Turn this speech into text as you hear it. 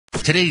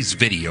Today's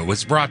video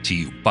is brought to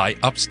you by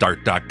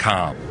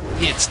Upstart.com.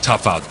 It's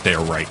tough out there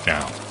right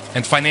now,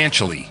 and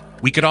financially,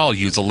 we could all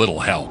use a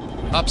little help.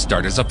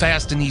 Upstart is a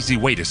fast and easy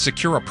way to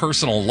secure a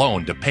personal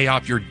loan to pay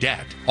off your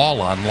debt, all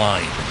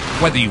online.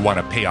 Whether you want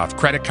to pay off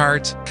credit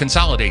cards,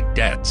 consolidate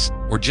debts,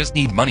 or just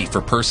need money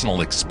for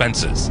personal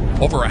expenses,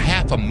 over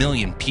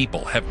 500,000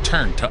 people have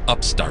turned to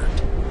Upstart.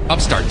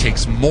 Upstart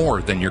takes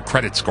more than your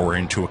credit score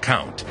into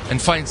account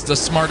and finds the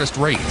smartest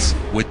rates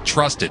with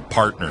trusted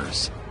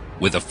partners.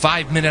 With a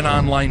 5-minute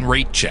online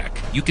rate check,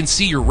 you can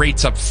see your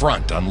rates up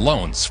front on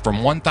loans from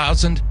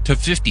 $1,000 to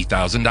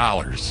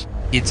 $50,000.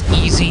 It's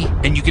easy,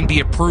 and you can be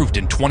approved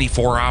in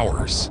 24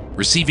 hours,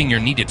 receiving your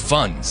needed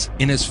funds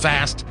in as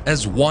fast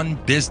as 1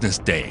 business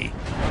day.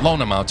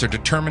 Loan amounts are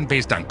determined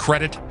based on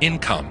credit,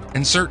 income,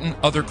 and certain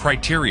other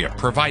criteria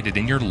provided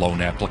in your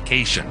loan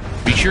application.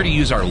 Be sure to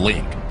use our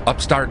link,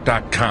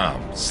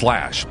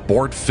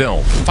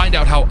 upstart.com/boardfilm. Find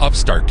out how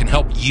Upstart can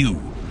help you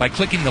by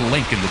clicking the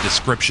link in the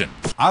description.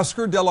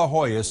 Oscar De La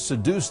Hoya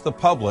seduced the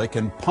public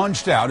and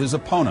punched out his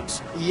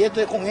opponents. Y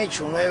esto es con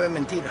hecho, no es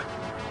mentira.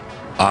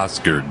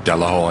 Oscar De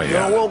La Hoya, Yo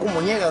no juego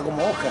como niega,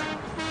 como Oscar.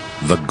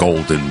 the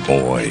Golden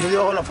Boy. Yo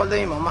digo con la falda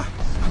de mi mamá.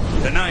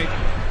 Tonight,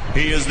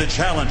 he is the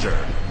challenger,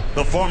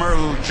 the former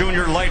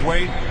junior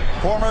lightweight,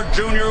 former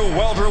junior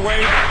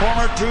welterweight,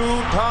 former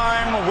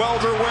two-time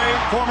welterweight,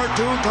 former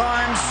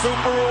two-time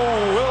super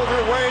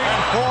welterweight,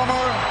 and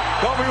former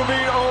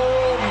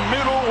WBO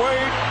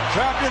middleweight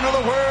champion of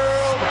the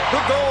world,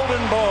 the Golden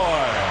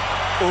Boy,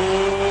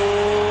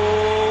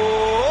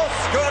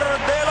 Oscar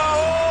De La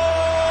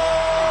Hoya.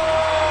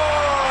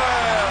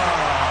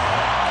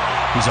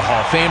 He's a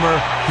Hall of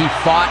Famer. He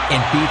fought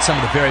and beat some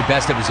of the very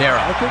best of his era.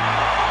 I think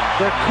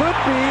there could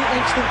be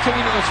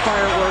instantaneous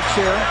fireworks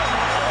here.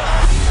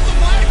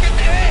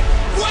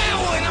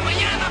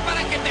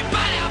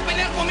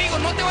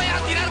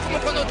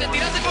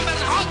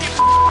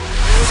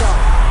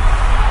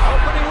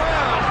 Opening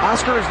round.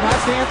 Oscar is not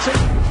dancing.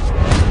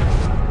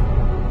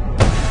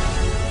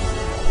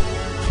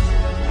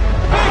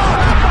 Big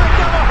shot by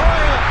De La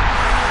Hoya.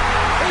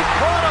 He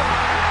caught him.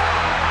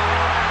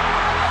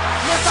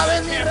 No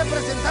sabes ni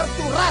representar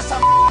tu raza,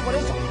 por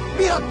eso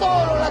mira a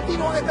todos los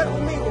latinos van a estar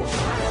conmigo.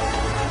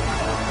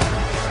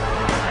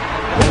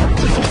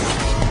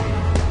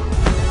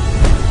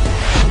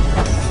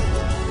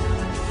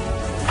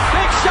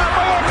 Big shot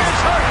by Orca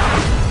is hurt.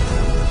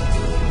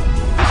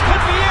 This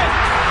could be it.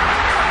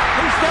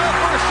 He's down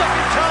for a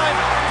second time.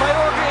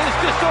 Mayorga is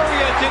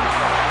disoriented.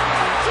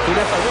 Tú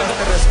le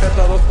faltaste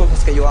respeto a 2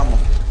 cosas que yo amo.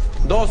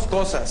 2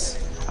 cosas.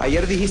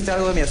 Ayer dijiste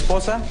algo de mi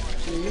esposa.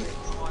 Sí.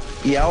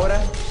 Y ahora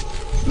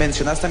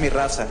mencionaste a mi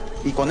raza.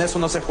 Y con eso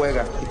no se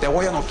juega. Y te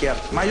voy a noquear.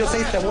 Mayo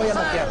 6 te voy a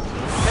noquear.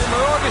 And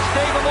Mayorga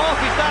stave him off.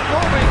 He's not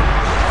moving.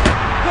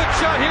 Good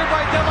shot here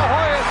by De La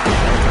Hoya.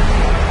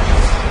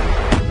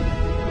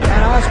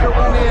 And Oscar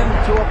went in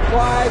to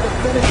apply the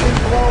finishing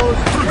blows.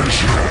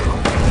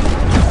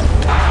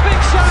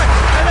 Big shot,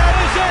 and that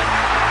is it.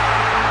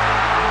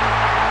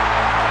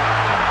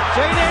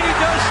 J80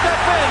 does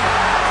step in.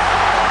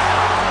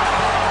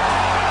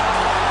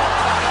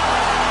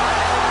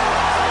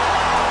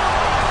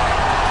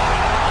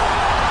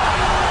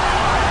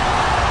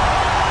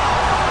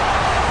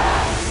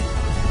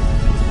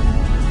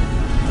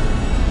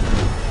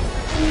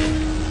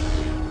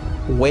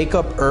 Wake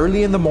up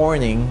early in the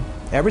morning.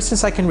 Ever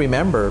since I can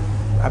remember,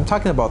 I'm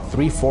talking about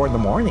 3, 4 in the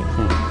morning.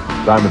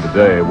 Time of the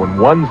day when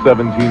one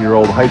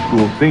 17-year-old high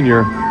school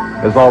senior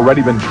has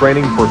already been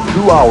training for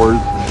 2 hours.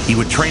 He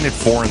would train at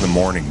 4 in the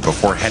morning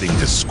before heading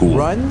to school.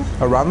 Run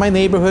around my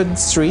neighborhood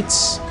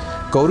streets,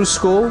 go to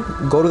school,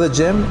 go to the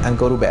gym, and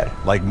go to bed.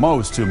 Like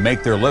most who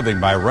make their living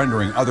by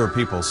rendering other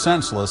people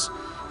senseless,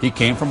 he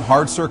came from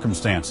hard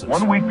circumstances.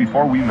 1 week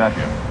before we met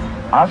him,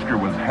 Oscar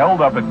was held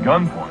up at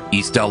gunpoint.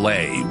 East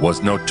LA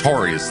was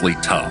notoriously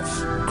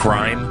tough.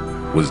 Crime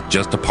was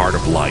just a part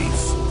of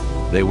life.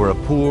 They were a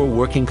poor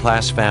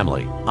working-class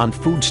family on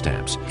food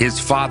stamps. His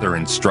father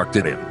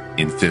instructed him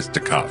in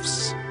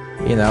fisticuffs.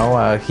 You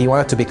know, he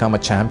wanted to become a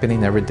champion. He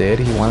never did.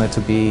 He wanted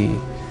to be,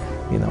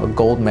 you know, a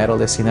gold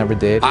medalist. He never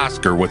did.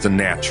 Oscar was a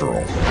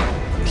natural.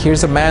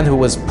 Here's a man who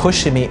was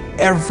pushing me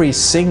every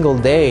single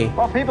day.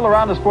 Well, people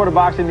around the sport of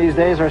boxing these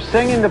days are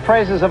singing the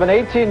praises of an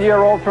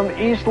 18-year-old from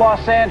East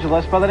Los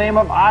Angeles by the name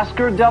of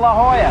Oscar De La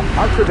Hoya.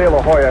 Oscar De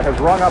La Hoya has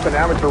rung up an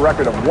amateur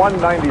record of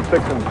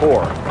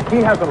 196-4.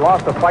 He hasn't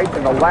lost a fight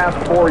in the last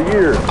 4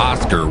 years.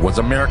 Oscar was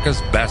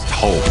America's best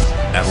hope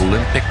at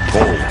Olympic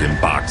gold in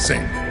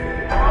boxing.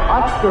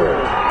 Oscar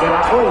De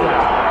La Hoya.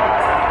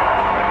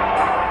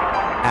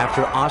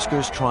 After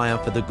Oscar's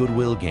triumph at the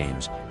Goodwill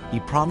Games, he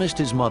promised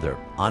his mother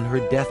on her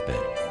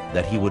deathbed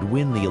that he would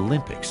win the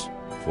Olympics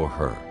for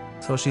her.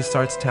 So she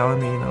starts telling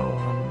me, you know,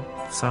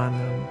 son,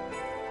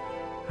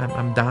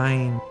 I'm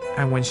dying.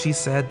 And when she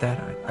said that,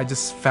 I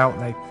just felt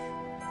like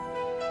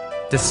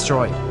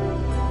destroyed.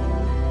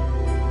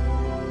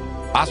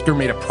 Oscar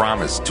made a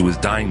promise to his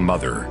dying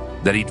mother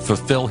that he'd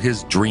fulfill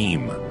his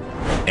dream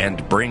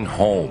and bring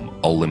home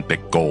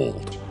Olympic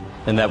gold.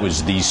 And that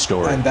was the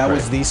story. And that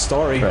was the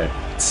story. Right.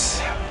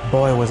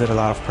 Boy, was it a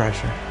lot of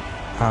pressure.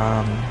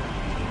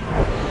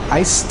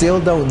 I still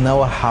don't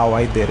know how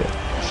I did it.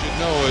 What you should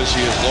know is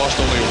he has lost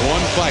only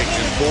one fight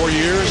in 4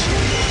 years.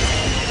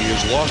 He has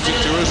lost it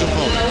to his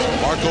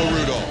opponent, Marco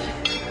Rudolph.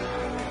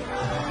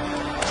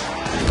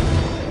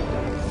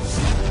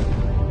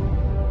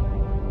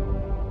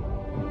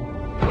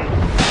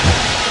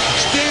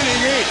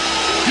 Standing 8.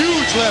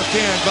 Huge left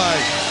hand by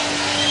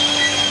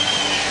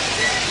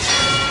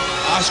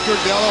Oscar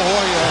De La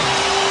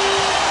Hoya.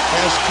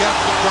 Has kept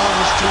the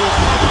promise to his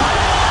mother.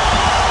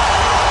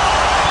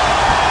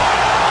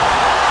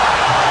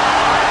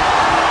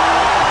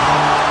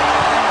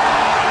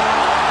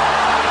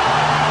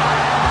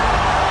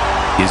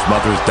 His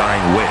mother's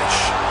dying wish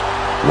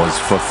was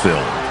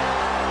fulfilled.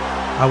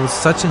 I was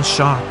such in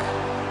shock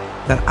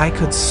that I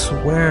could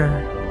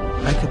swear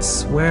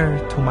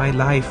to my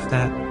life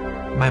that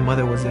my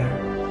mother was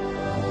there.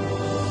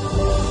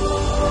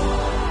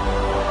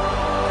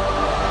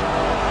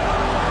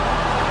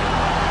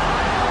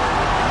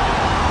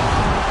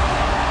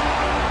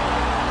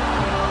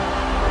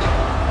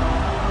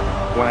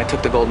 When I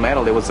took the gold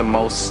medal, it was the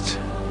most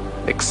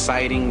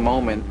exciting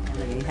moment.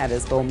 He had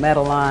his gold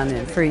medal on,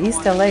 and for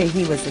East LA,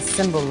 he was a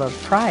symbol of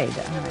pride.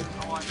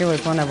 He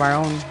was one of our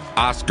own.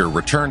 Oscar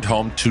returned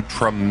home to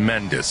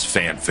tremendous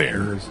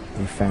fanfare. He was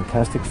a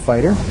fantastic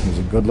fighter. He was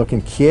a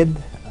good-looking kid.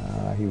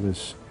 He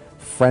was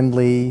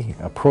friendly,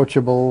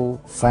 approachable,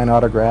 sign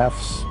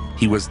autographs.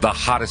 He was the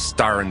hottest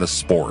star in the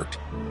sport,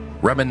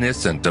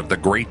 reminiscent of the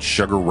great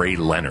Sugar Ray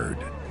Leonard.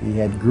 He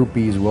had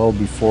groupies well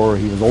before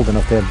he was old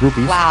enough to have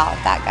groupies. Wow,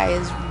 that guy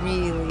is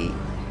really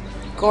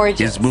gorgeous.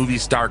 His movie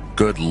star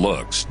good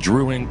looks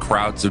drew in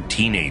crowds of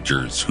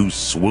teenagers who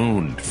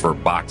swooned for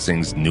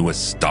boxing's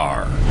newest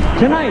star.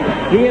 Tonight,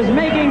 he is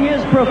making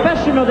his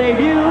professional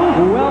debut.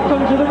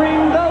 Welcome to the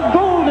ring, the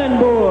Golden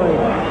Boy,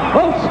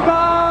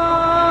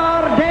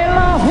 Oscar De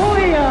La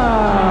Hoya.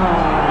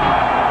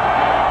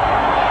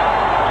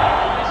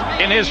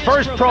 In his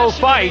first pro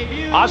fight,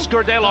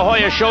 Oscar De La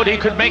Hoya showed he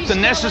could make the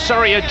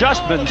necessary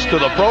adjustments to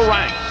the pro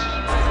ranks.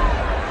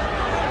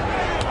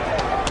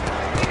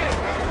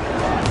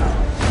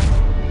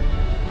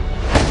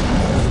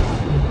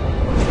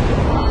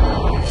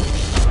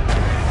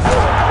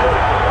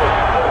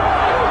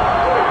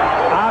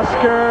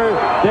 Oscar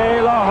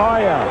De La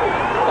Hoya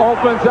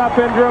opens up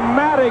in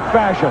dramatic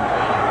fashion,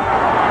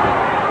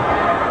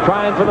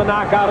 trying for the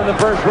knockout in the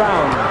first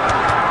round.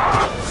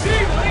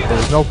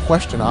 There's no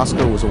question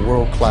Oscar was a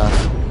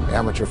world-class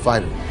amateur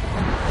fighter.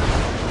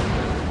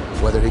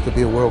 Whether he could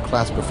be a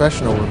world-class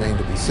professional remained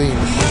to be seen.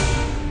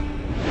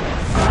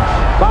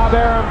 Bob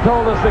Arum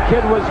told us the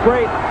kid was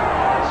great.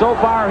 So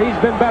far, he's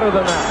been better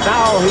than that.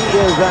 Now he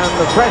is on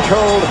the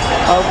threshold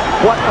of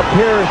what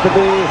appears to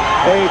be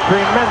a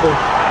tremendous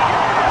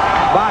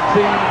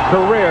boxing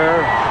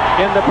career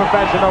in the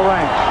professional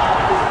ranks.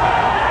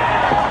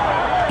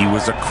 He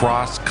was a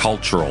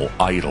cross-cultural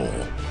idol,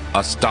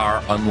 a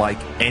star unlike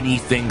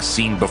anything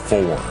seen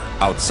before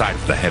outside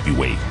of the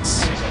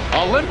heavyweights.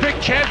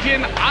 Olympic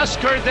champion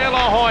Oscar De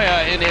La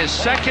Hoya in his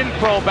second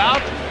pro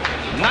bout.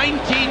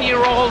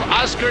 19-year-old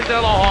Oscar De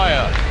La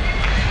Hoya.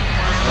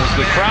 As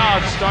the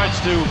crowd starts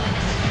to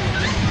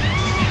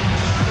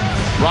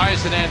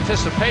rise in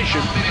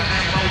anticipation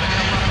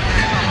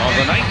of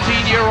the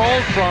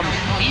 19-year-old from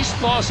East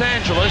Los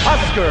Angeles,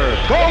 Oscar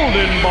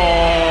Golden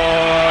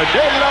Boy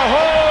De La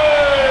Hoya.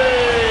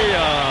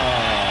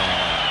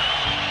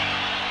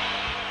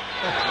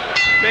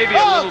 Maybe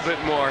a little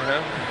bit more,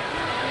 huh?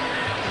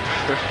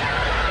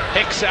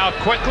 Hicks out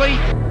quickly.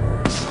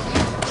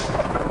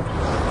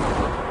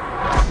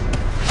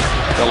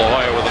 De La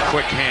Hoya with the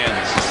quick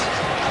hands.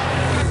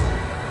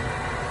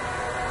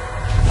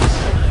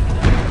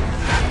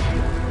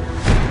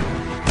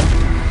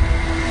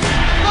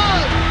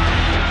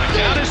 The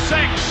count is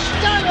 6.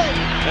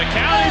 The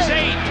count is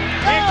 8.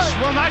 Hicks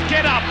will not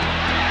get up.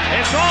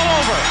 It's all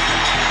over.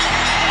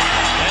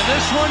 And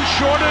this one's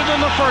shorter than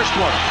the first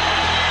one.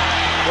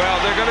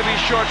 Well, they're going to be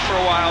short for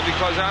a while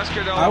because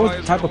Oscar De La Hoya. I was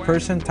the type of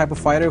person, type of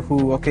fighter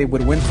who,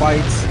 would win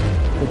fights,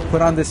 would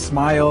put on this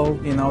smile,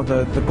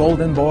 the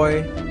golden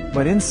boy.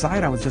 But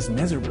inside, I was just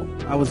miserable.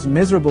 I was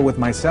miserable with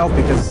myself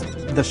because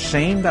the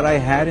shame that I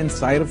had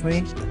inside of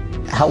me.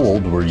 How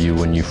old were you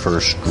when you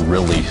first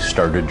really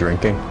started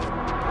drinking?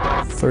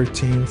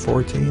 13,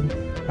 14.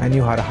 I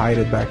knew how to hide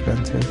it back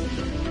then, too.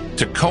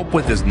 To cope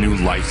with his new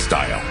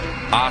lifestyle,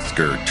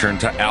 Oscar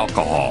turned to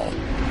alcohol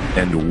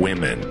and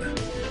women.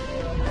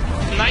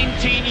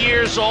 19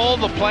 years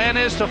old. The plan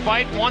is to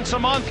fight once a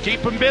month.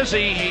 Keep him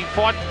busy. He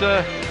fought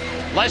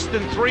less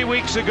than 3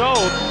 weeks ago.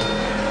 Goes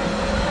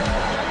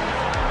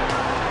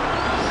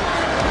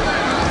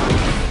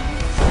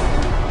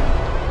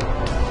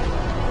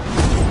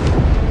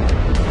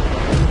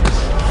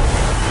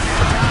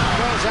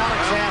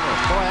Alexander.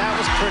 Boy, that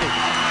was pretty.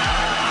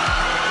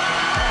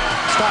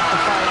 Stop the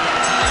fight.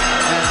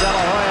 And De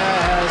La Hoya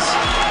has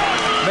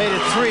made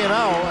it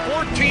 3-0.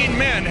 14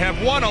 men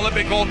have won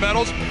Olympic gold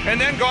medals and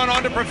then gone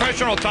on to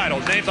professional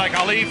titles. Names like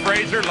Ali,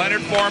 Frazier,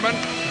 Leonard Foreman,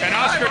 and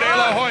Oscar De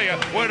La Hoya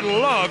would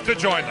love to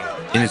join them.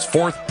 In his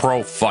fourth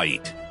pro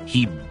fight,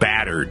 he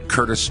battered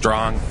Curtis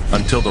Strong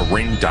until the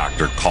ring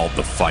doctor called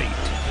the fight.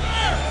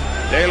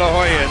 De La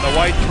Hoya in the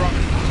white trunk.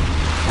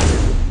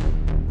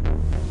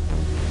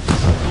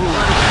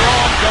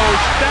 Strong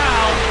goes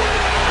down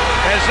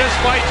as this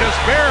fight just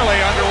barely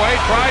underway.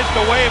 Tries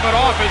to wave it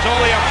off as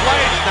only a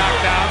flag's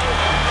knocked down.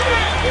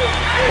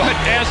 But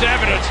as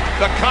evidence,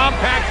 the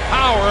compact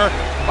power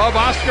of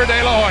Oscar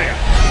De La Hoya.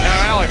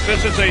 Now, Alex,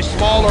 this is a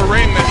smaller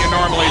ring than you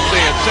normally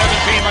see. It's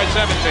 17 by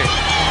 17.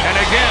 And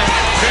again,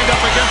 pinned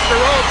up against the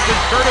ropes is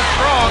Curtis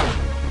Strong.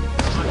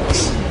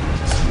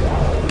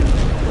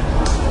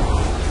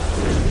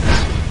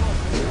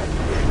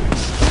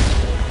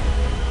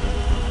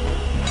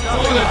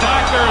 The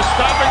doctor is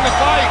stopping the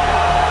fight.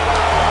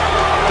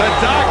 The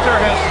doctor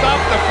has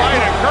stopped the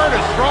fight, and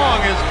Curtis Strong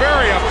is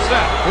very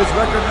upset. His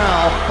record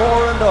now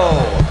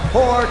 4-0.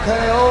 4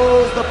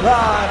 KOs, the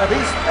pride of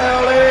East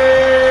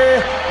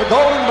LA, the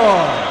Golden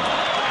Boy,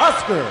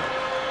 Oscar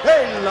De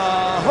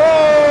La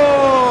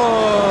Hoya.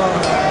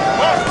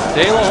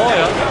 De La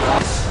Hoya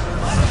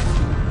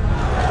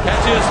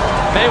catches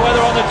Mayweather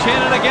on the chin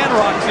and again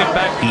rocks him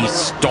back. He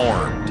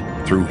stormed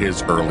through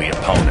his early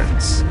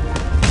opponents.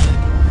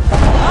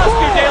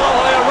 Oscar De La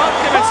Hoya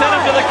rocked him and sent him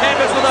to the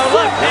canvas with a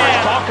left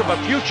hand. Talk of a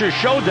future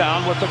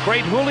showdown with the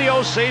great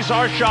Julio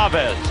Cesar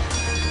Chavez.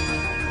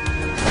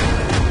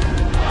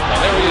 Now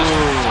there he is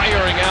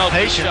firing out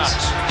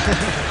shots.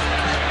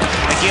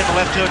 Again, the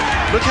left hook.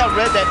 Look how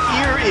red that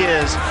ear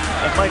is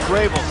of Mike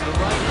Rabel.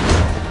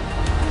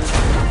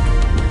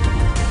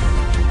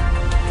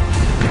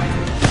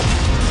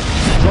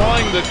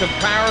 Drawing the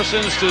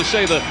comparisons to,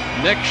 say, the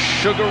next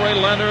Sugar Ray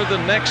Leonard, the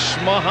next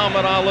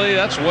Muhammad Ali,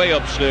 that's way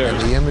upstairs.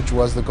 And the image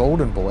was the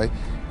Golden Boy,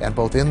 and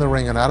both in the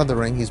ring and out of the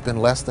ring, he's been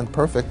less than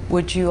perfect.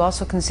 Would you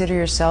also consider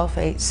yourself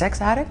a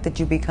sex addict? Did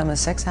you become a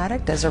sex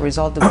addict as a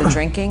result of the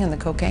drinking and the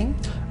cocaine?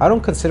 I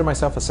don't consider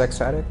myself a sex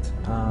addict.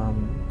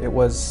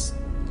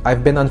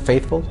 I've been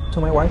unfaithful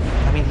to my wife.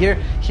 I mean, here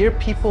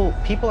people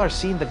are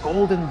seeing the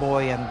Golden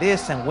Boy and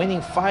this and winning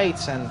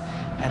fights and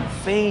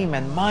fame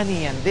and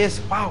money and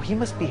this. Wow, he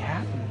must be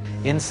happy.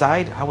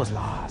 Inside, I was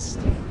lost.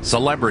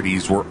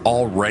 Celebrities were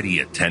already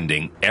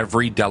attending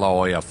every De La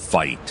Hoya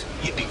fight.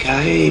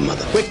 Yippee-ki-yay,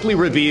 mother. Quickly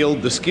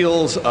revealed the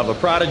skills of a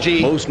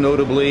prodigy, most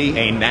notably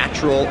a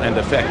natural and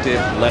effective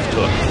left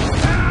hook.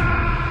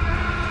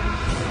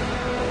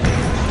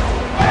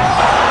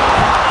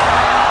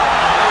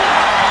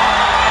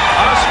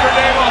 Oscar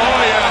De La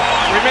Hoya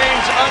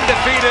remains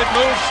undefeated,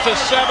 moves to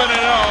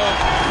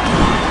 7-0.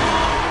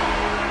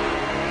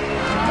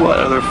 What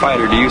other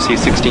fighter do you see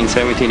 16,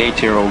 17,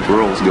 18-year-old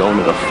girls going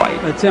to the fight?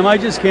 Tim, I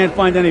just can't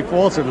find any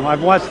faults in him.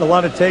 I've watched a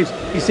lot of tapes.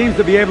 He seems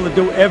to be able to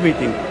do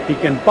everything. He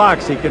can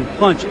box, he can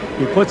punch,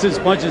 he puts his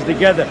punches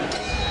together.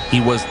 He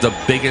was the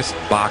biggest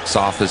box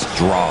office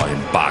draw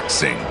in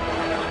boxing.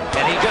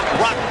 And he just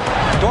rocked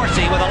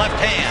Dorsey with a left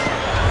hand.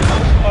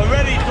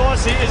 Already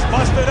Dorsey is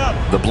busted up.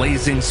 The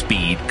blazing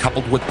speed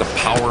coupled with the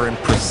power and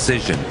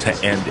precision to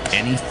end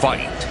any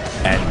fight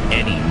at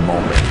any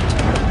moment.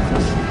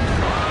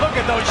 Look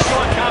at those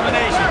short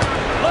combinations.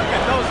 Look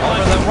at those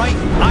ones. Over the right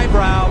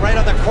eyebrow, right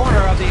on the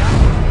corner of the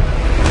eye.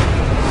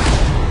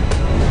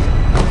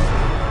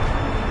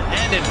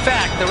 And in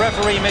fact, the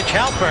referee, Mitch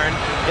Halpern,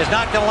 is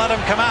not going to let him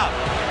come out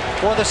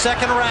for the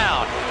second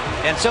round.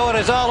 And so it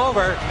is all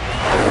over. A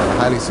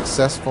highly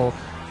successful,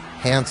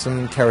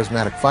 handsome,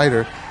 charismatic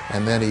fighter,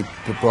 and then he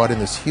brought in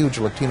this huge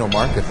Latino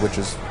market, which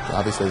is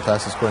obviously the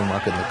fastest growing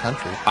market in the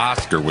country.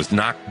 Oscar was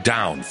knocked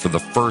down for the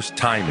first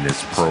time in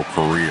his pro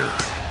career.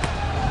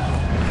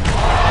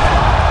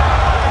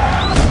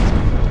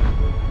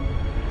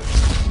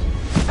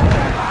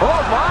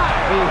 Oh my!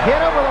 He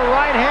hit him with a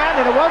right hand,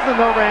 and it wasn't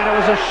an overhand. It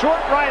was a short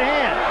right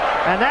hand,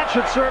 and that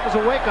should serve as a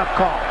wake-up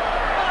call.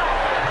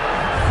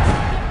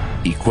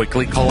 He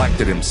quickly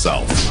collected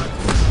himself.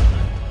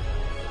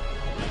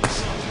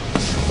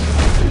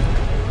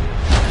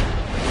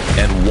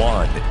 And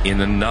won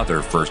in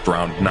another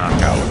first-round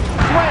knockout.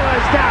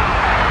 Suela's down.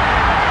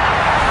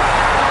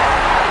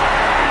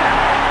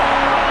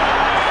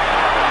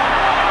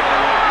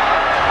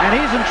 And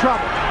he's in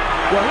trouble.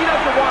 Well, he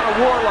doesn't want a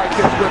war like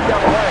this with De La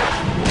Hoya.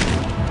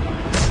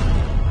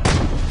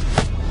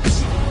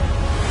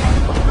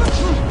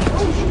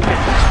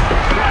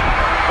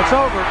 It's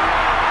over.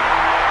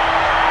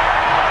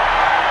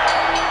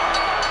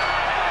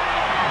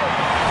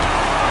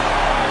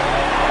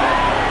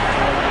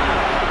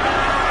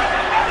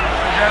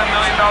 Is that $1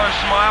 million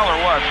smile or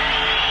what?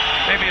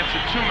 Maybe it's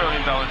a $2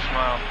 million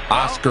smile.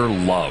 Oscar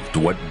loved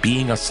what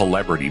being a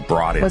celebrity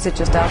brought him. Was it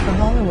just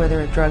alcohol or were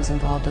there drugs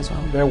involved as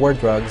well? There were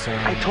drugs.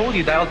 I told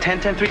you, dial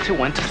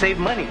 10-10-3-2-1 to save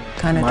money.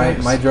 Kind of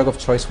drugs? My drug of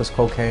choice was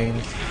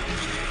cocaine.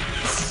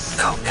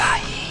 Cocaine.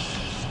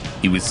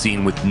 He was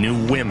seen with new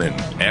women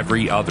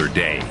every other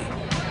day.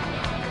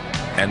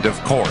 And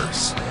of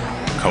course,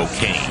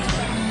 cocaine.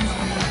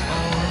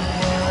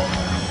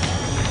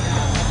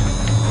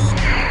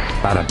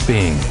 Bada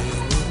bing.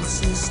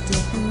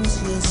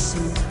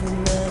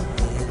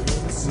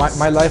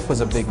 My life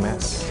was a big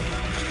mess.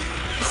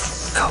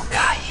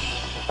 Cocaine.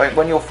 Like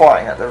when you're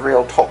fighting at the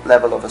real top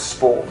level of a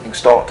sport, you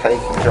start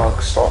taking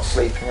drugs, start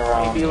sleeping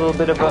around. Maybe a little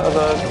bit of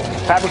a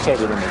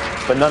fabricated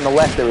image, but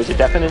nonetheless there is a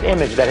definite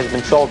image that has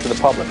been sold to the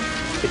public.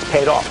 It's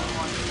paid off.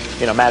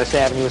 You know, Madison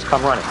Avenue has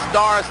come running.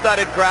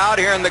 Star-studded crowd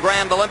here in the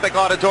Grand Olympic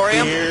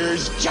Auditorium.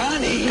 Here's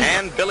Johnny.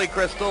 And Billy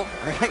Crystal.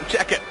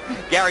 Check it.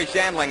 Gary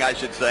Shandling, I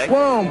should say.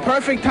 Boom,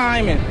 perfect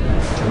timing.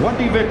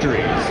 20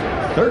 victories,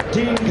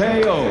 13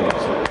 KOs.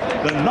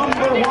 The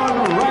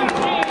 #1 ranked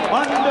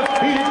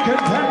undefeated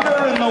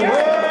contender in the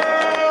world,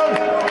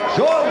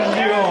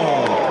 Giorgio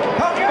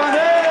Campanella.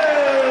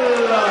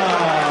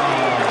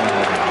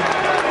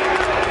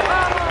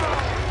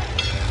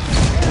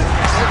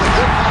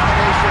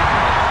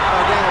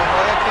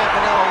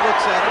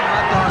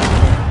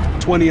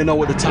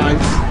 20-0 at the time.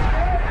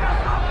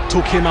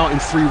 Took him out in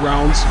 3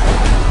 rounds.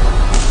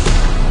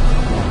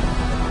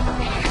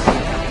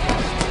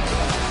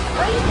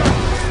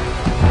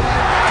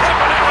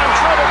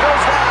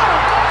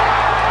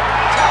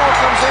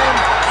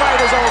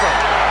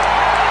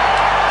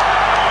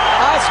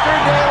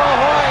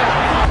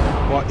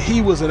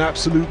 He was an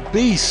absolute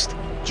beast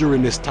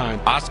during this time.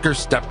 Oscar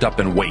stepped up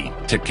in weight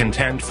to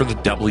contend for the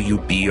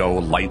WBO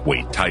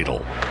lightweight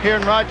title. Here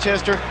in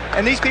Rochester,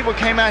 and these people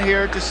came out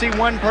here to see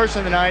one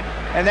person tonight,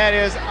 and that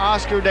is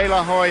Oscar De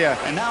La Hoya.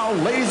 And now,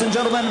 ladies and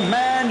gentlemen,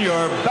 man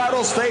your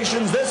battle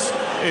stations. This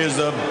is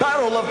the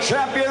Battle of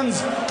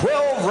Champions.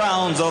 12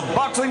 rounds of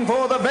boxing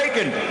for the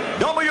vacant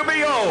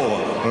WBO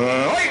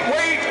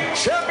lightweight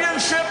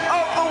championship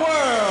of the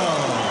world.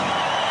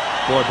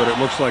 Boy, but it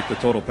looks like the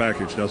total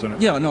package, doesn't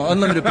it? Yeah, no,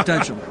 unlimited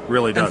potential.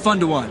 Really does. And fun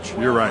to watch.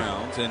 You're right.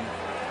 And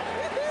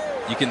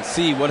you can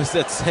see, what does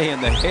that say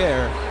in the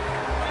hair?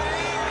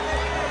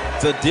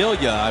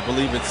 Dadelia, I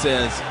believe it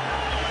says,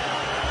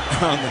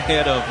 on the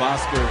head of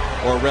Oscar,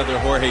 or rather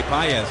Jorge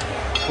Paez.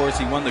 Of course,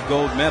 he won the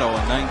gold medal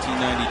in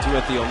 1992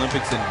 at the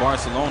Olympics in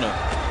Barcelona.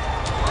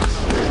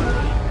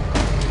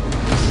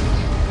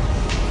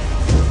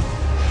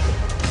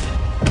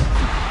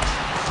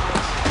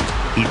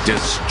 He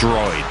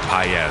destroyed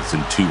Paez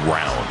in 2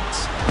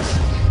 rounds.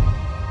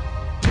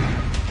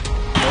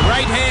 The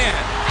right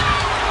hand.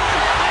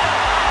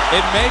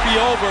 It may be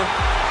over,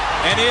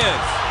 and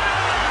is.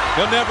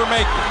 He'll never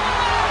make it.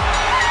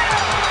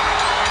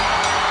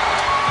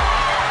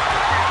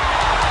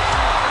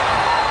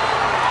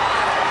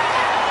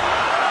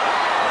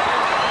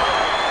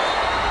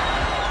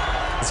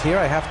 Here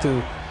I have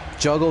to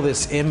juggle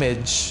this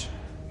image,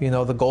 you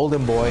know, the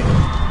golden boy,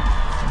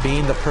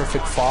 being the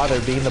perfect father,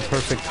 being the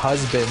perfect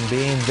husband,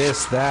 being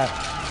this, that.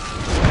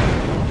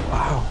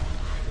 Wow.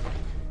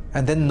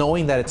 And then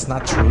knowing that it's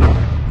not true.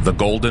 The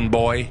golden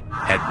boy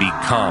had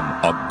become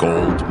a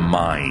gold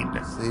mine.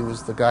 He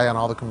was the guy on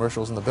all the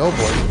commercials and the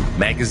billboard.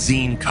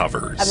 Magazine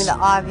covers. I mean, the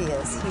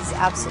obvious. He's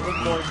absolutely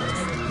gorgeous.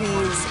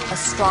 He's a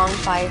strong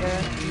fighter.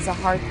 He's a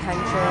hard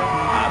puncher.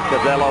 Oscar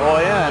De La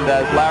Hoya, and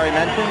as Larry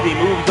mentioned, he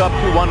moves up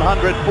to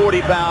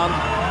 140 pounds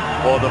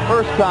for the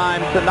first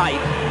time tonight.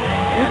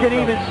 You can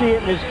even see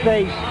it in his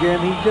face,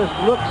 Jim. He just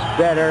looks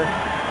better.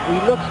 He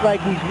looks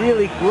like he's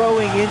really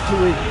growing into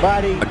his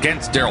body.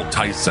 Against Daryl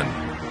Tyson,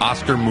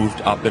 Oscar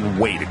moved up in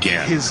weight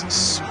again. His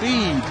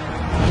speed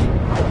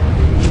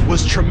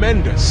was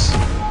tremendous.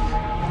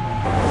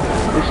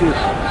 This is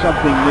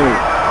something new.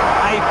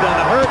 Nice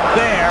and hurt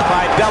there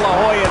by De La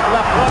Hoya's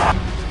left hook.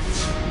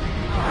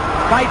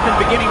 Tyson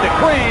beginning to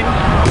cringe.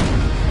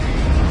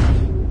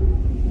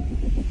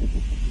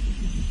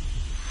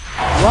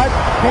 What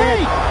can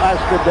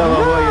Oscar De La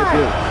Hoya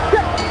do?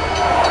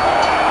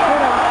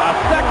 A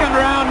second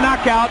round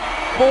knockout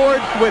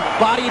forged with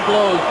body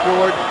blows,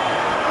 George.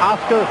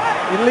 Oscar,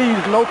 it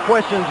leaves no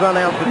questions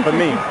unanswered for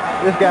me.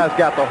 This guy's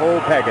got the whole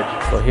package.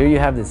 So here you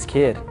have this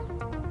kid,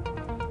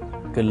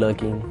 good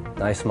looking,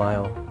 nice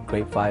smile,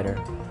 great fighter,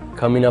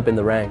 coming up in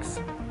the ranks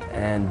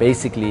and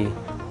basically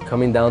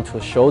coming down to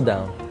a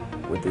showdown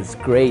with this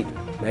great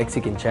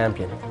Mexican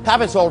champion.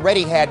 Paez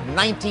already had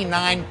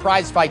 99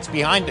 prize fights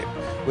behind him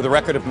with a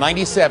record of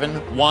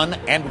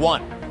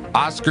 97-1-1.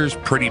 Oscar's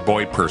pretty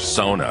boy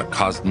persona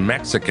caused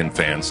Mexican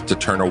fans to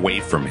turn away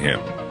from him.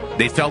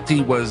 They felt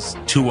he was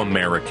too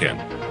American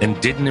and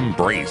didn't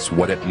embrace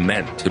what it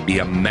meant to be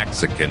a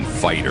Mexican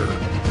fighter.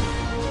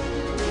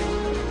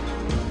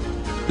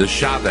 The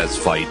Chavez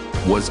fight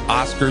was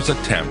Oscar's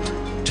attempt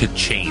to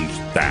change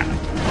that.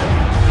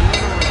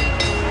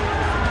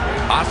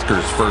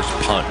 Oscar's first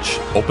punch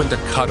opened a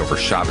cut over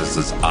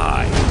Chavez's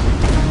eye.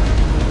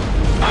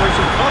 There's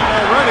a cut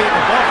already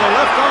above the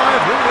left eye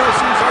of Julio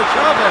Cesar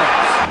Chavez.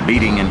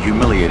 Beating and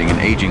humiliating an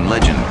aging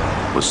legend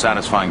was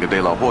satisfying to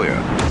De La Hoya.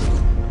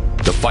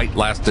 The fight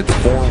lasted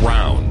 4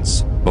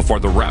 rounds before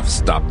the ref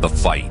stopped the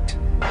fight.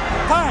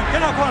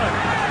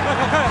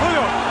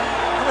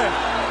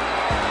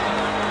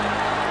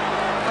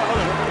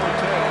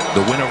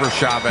 The win over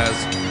Chavez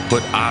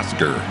put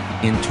Oscar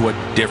into a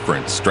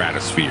different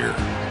stratosphere.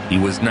 He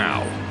was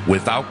now,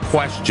 without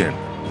question,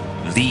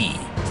 the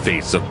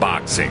face of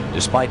boxing.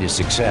 Despite his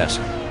success,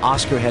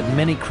 Oscar had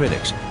many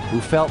critics, who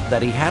felt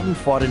that he hadn't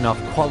fought enough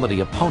quality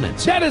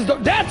opponents.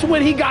 That's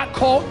when he got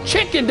called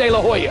Chicken De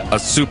La Hoya. A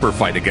super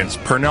fight against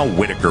Pernell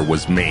Whitaker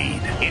was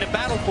made. In a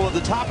battle for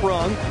the top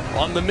rung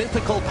on the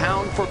mythical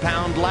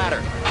pound-for-pound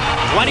ladder.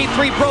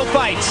 23 pro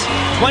fights,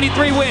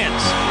 23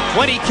 wins,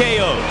 20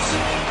 KOs.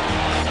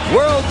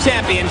 World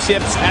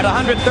Championships at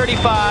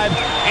 135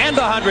 and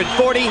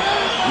 140.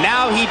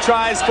 Now he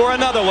tries for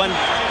another one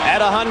at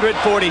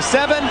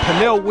 147.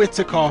 Pernell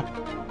Whitaker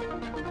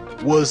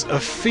was a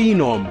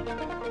phenom,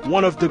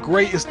 one of the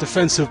greatest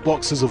defensive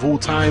boxers of all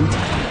time.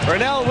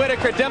 Pernell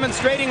Whitaker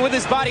demonstrating with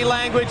his body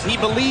language he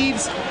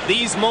believes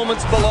these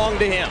moments belong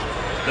to him.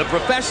 The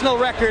professional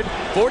record,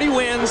 40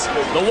 wins,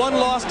 the one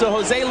loss to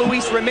Jose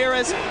Luis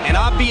Ramirez, an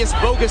obvious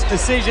bogus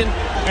decision.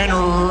 And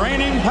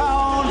reigning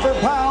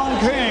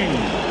pound-for-pound king,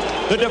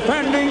 the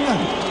defending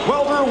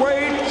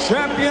welterweight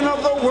champion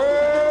of the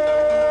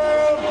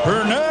world,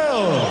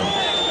 Pernell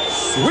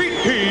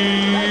Sweet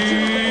Pea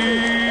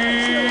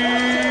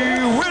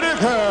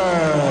Whitaker.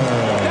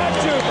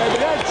 That's you, baby,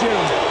 that's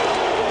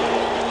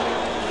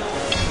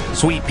you.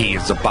 Sweet Pea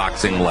is a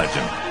boxing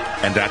legend,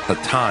 and at the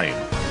time,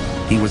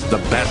 he was the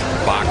best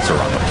boxer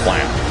on the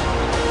planet.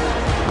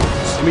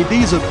 I mean,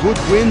 these are good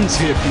wins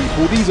here,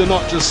 people. These are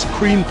not just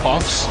cream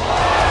puffs.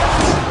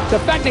 The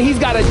fact that he's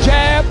got a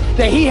jab,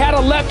 that he had a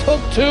left hook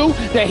too,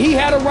 that he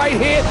had a right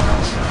hand.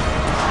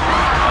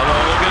 Hello,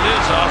 look at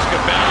this, Oscar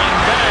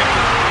battling back.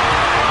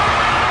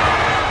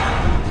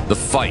 The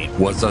fight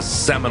was a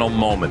seminal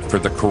moment for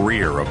the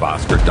career of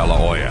Oscar De La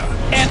Hoya.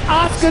 And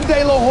Oscar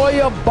De La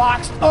Hoya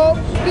boxed a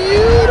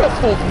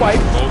beautiful fight.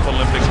 Both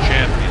Olympic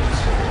champions.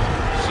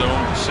 So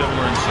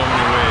similar in so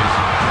many ways.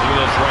 Look at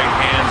those right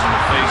hands in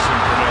the face of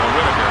Pernell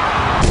Whitaker.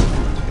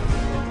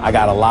 I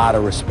got a lot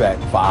of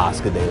respect for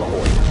Oscar De La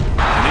Hoya.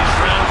 And these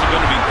rounds are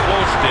going to be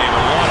close, Dave,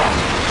 a lot of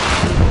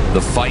them.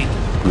 The fight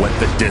went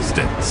the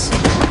distance.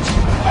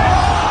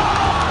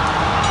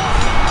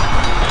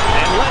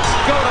 And let's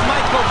go to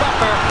Michael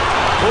Buffer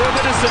for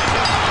the decision.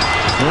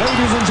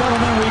 Ladies and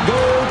gentlemen, we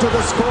go to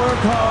the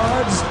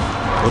scorecards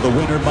for the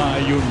winner by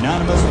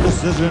unanimous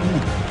decision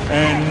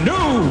and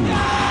new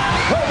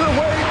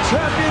welterweight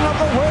champion of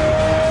the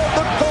world,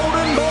 the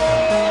Golden Boy,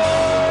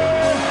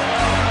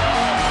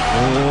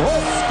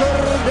 Oscar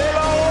De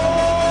La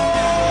Hoya.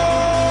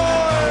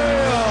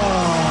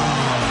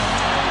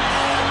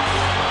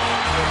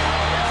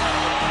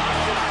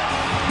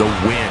 The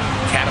win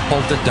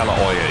catapulted De La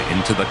Hoya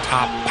into the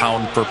top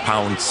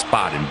pound-for-pound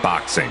spot in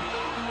boxing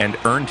and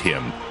earned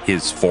him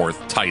his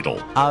 4th title.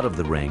 Out of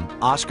the ring,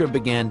 Oscar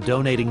began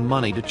donating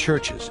money to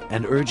churches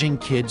and urging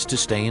kids to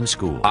stay in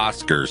school.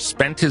 Oscar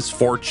spent his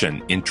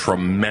fortune in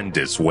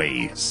tremendous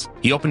ways.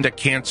 He opened a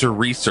cancer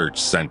research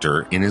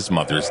center in his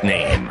mother's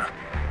name,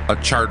 a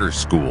charter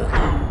school.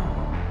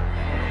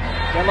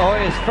 De La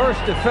Hoya's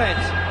first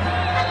defense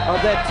of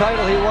that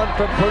title he won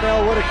from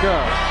Pernell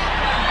Whitaker.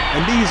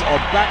 And these are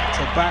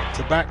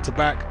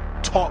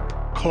back-to-back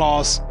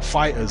top-class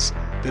fighters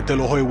that De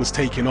La Hoya was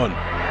taking on.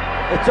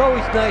 It's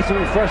always nice and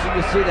refreshing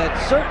to see that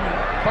certain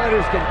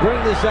fighters can bring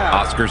this out.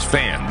 Oscar's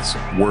fans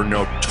were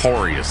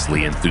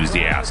notoriously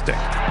enthusiastic.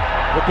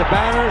 With the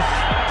banners,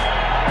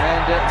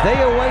 and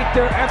they await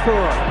their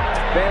emperor.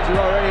 Fans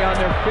are already on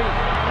their feet,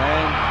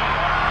 and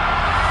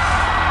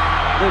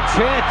the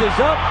chant is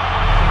up.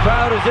 The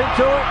crowd is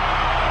into it,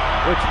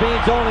 which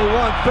means only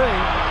one thing,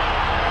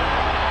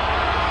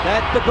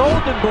 that the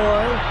Golden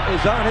Boy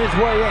is on his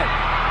way in.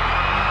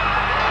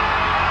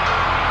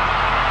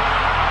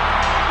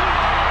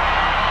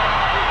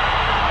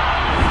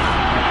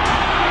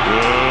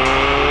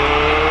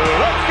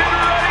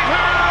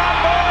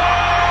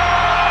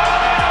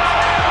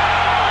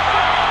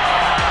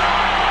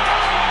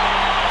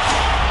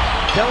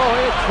 De La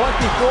Hoya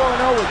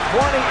 24-0 with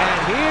 20,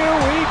 and here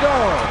we go.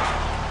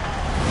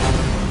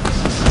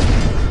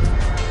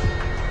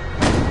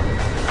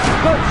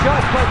 Good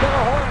shots by De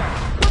La Hoya.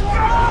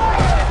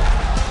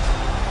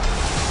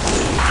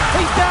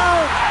 He's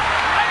down.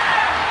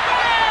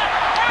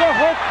 The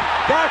hook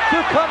got to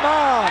come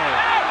out.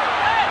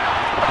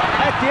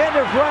 At the end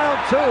of round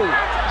 2,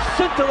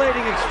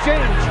 scintillating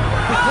exchange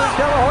between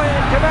De La Hoya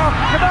and Kamau.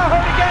 Kamau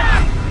hurt again.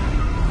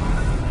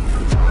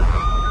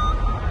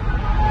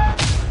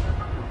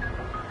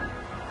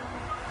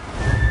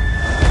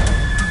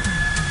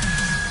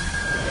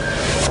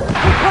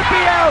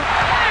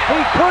 He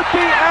could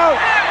be out,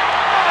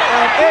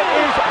 and it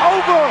is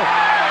over.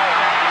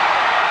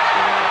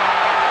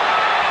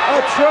 A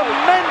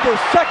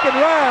tremendous second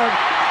round,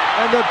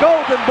 and the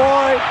Golden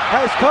Boy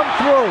has come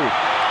through.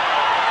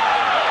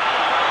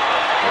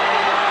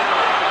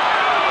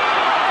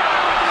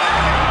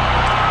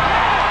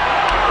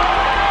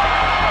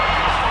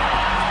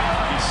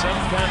 He's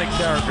some kind of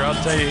character.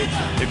 I'll tell you,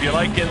 if you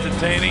like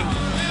entertaining,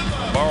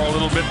 borrow a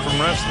little bit from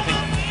wrestling.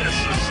 This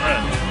is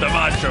the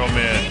Macho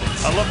Man.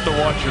 I love to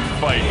watch him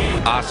fight.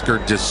 Oscar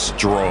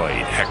destroyed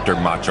Hector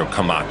Macho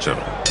Camacho.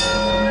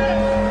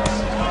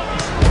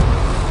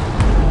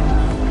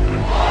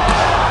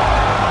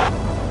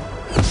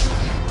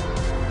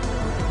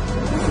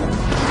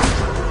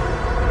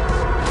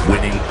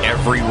 winning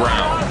every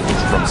round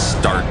from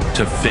start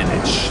to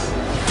finish.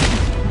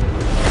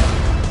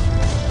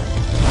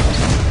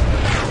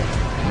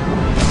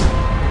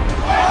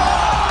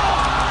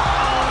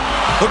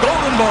 The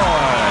Golden Boy,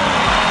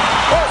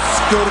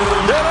 Oscar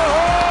De La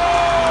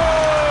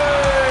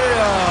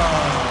Hoya.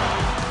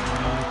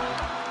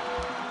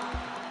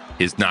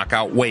 His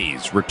knockout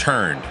ways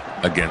returned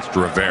against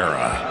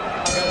Rivera.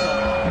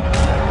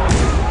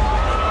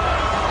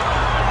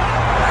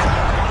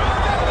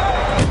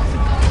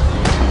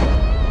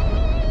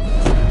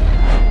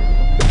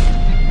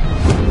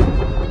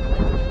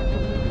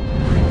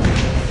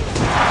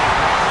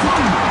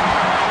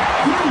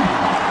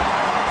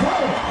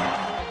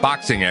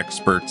 Boxing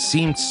experts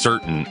seemed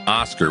certain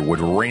Oscar would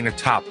reign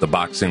atop the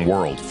boxing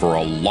world for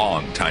a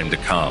long time to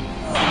come. A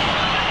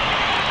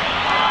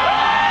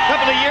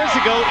couple of years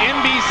ago,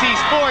 NBC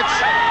Sports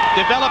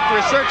developed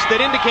research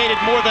that indicated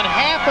more than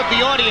half of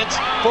the audience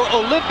for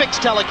Olympics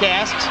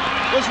telecasts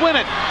was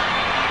women.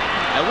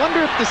 I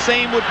wonder if the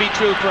same would be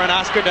true for an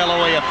Oscar De La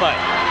Hoya fight.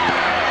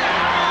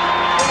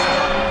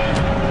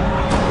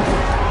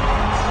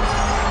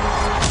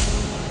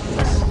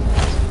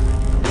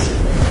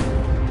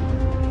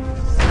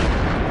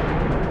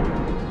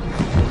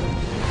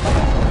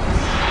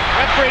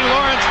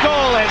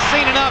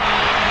 Seen enough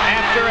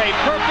after a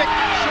perfect,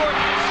 short,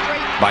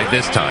 straight... By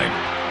this time,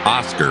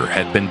 Oscar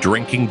had been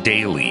drinking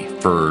daily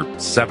for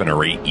 7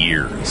 or 8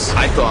 years.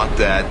 I thought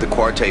that the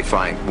Cuarte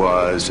fight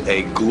was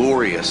a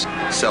glorious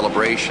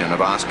celebration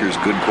of Oscar's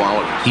good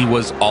qualities. He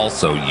was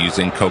also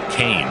using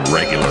cocaine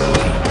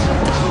regularly.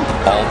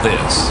 All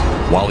this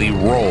while he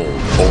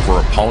rolled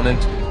over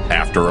opponent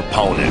after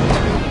opponent.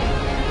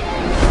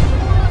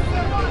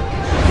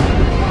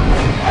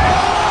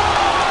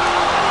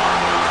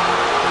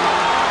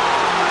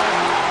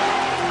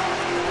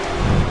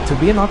 To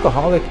be an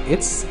alcoholic,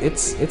 it's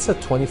a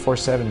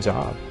 24/7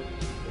 job.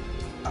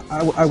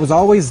 I was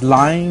always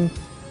lying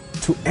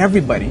to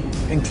everybody,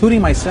 including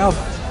myself.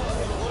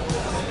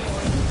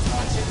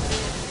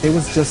 It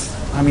was just,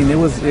 I mean, it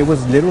was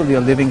literally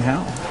a living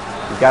hell.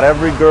 He got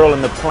every girl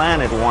on the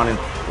planet wanted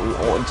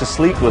to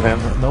sleep with him.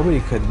 Nobody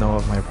could know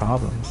of my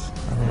problems.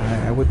 I mean,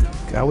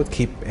 I would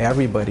keep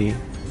everybody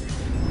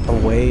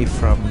away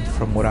from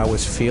what I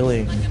was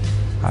feeling.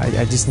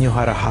 I just knew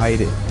how to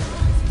hide it.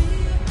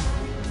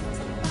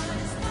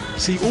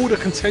 See, all the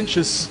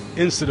contentious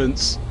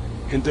incidents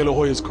in De La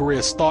Hoya's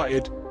career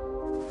started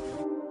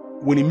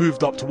when he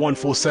moved up to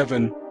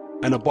 147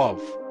 and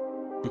above.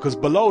 Because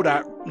below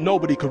that,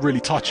 nobody could really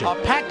touch it. A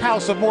packed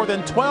house of more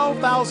than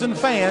 12,000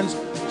 fans,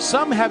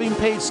 some having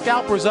paid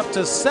scalpers up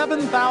to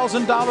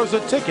 $7,000 a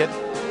ticket.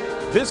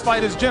 This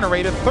fight has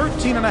generated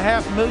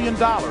 $13.5 million,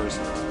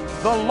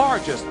 the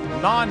largest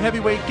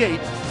non-heavyweight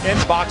gate in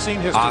boxing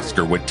history.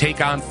 Oscar would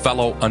take on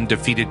fellow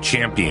undefeated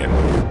champion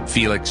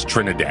Felix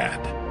Trinidad.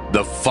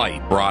 The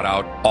fight brought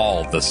out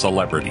all the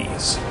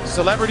celebrities.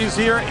 Celebrities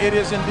here, it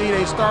is indeed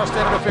a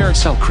star-studded affair.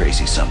 Sell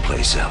crazy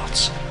someplace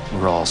else.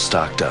 We're all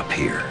stocked up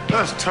here.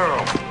 That's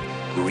terrible.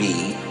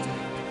 Greed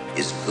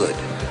is good.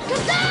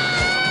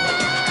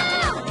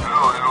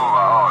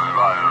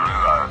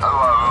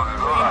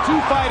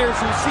 Two fighters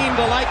who seem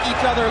to like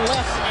each other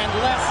less and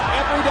less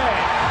every day.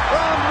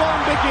 Round one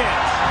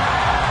begins.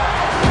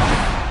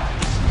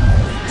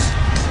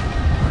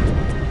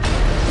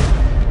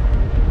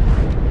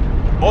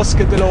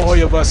 Oscar De La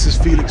Hoya versus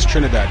Felix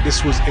Trinidad.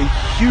 This was a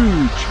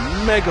huge,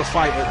 mega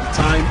fight at the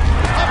time.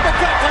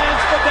 Uppercut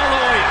lands for De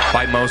La Hoya.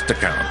 By most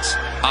accounts,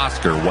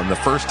 Oscar won the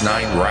first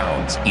 9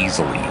 rounds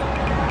easily.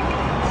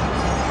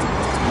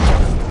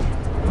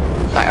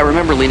 I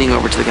remember leaning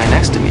over to the guy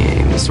next to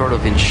me, sort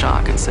of in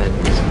shock, and said,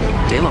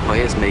 De La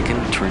Hoya is making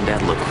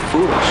Trinidad look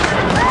foolish.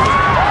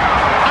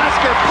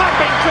 Oscar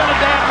popping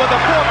Trinidad with a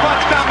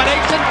 4-punch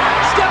combination,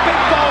 stepping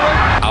forward.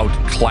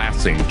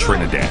 Outclassing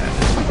Trinidad.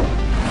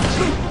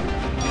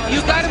 You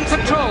got him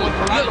controlled.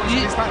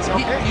 You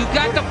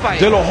got the fight.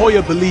 De La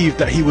Hoya believed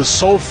that he was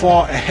so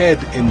far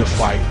ahead in the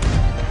fight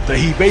that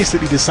he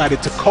basically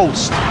decided to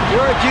coast.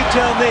 George, you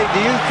tell me, do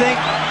you think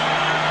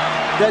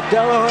that De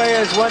La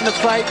Hoya has won the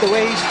fight the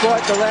way he's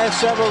fought the last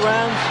several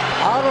rounds?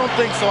 I don't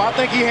think so. I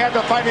think he had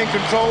the fight in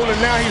control,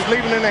 and now he's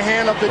leaving it in the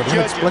hand of the judges.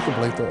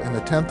 Inexplicably, in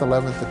the 10th,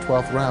 11th, and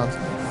 12th rounds,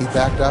 he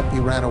backed up,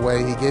 he ran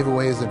away, he gave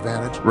away his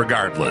advantage.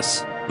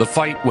 Regardless, the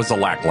fight was a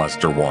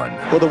lackluster one.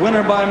 For the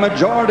winner by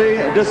majority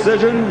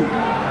decision,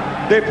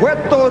 de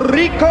Puerto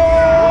Rico,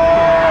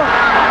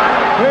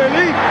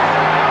 Felix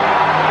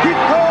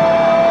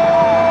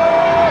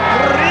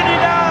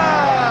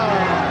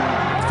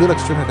Trinidad.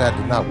 Felix Trinidad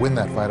did not win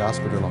that fight.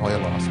 Oscar De La Hoya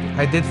lost.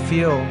 I did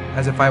feel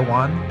as if I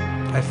won.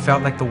 I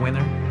felt like the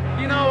winner.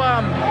 You know,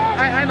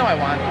 I know I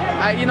won.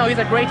 You know, he's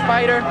a great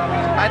fighter.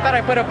 I thought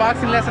I put a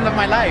boxing lesson of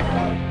my life.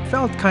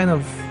 Felt kind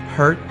of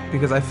hurt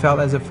because I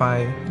felt as if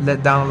I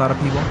let down a lot of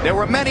people. There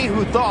were many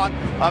who thought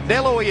of De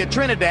La Hoya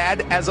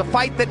Trinidad as a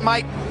fight that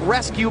might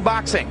rescue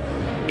boxing.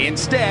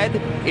 Instead,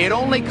 it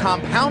only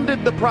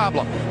compounded the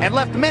problem and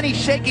left many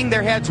shaking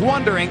their heads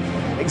wondering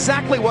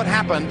exactly what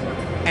happened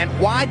and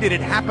why did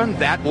it happen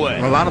that way.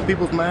 In a lot of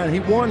people's mind, he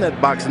won that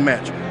boxing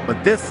match.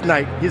 But this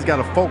night, he's got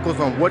to focus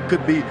on what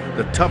could be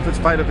the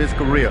toughest fight of his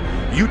career.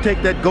 You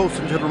take that ghost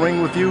into the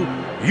ring with you,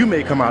 you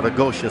may come out a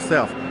ghost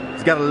yourself.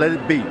 He's got to let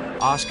it be.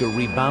 Oscar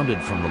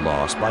rebounded from the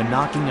loss by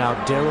knocking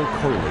out Daryl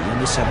Coley in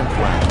the 7th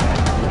round.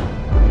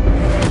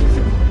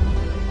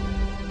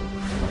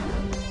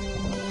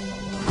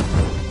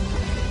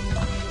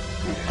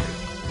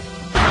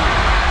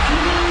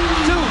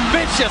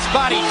 Vicious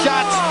body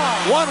shots,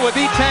 one with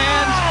each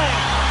hand.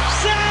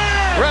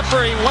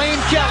 Referee Wayne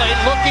Kelly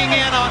looking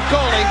in on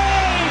Coley.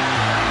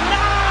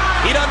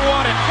 He doesn't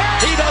want it.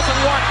 He doesn't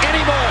want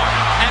any more.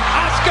 And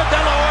Oscar De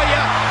La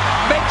Hoya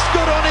makes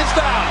good on his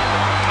vow.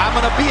 I'm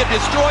going to be a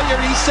destroyer,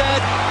 he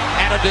said,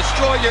 and a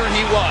destroyer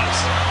he was.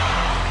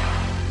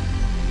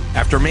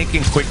 After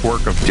making quick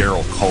work of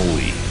Daryl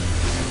Coley,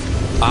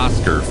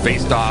 Oscar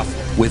faced off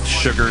with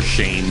Sugar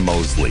Shane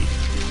Mosley.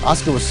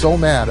 Oscar was so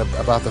mad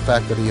about the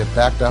fact that he had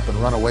backed up and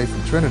run away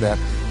from Trinidad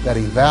that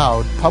he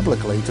vowed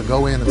publicly to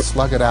go in and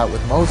slug it out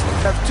with Mosley.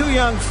 Have two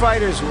young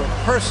fighters who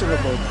are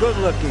personable,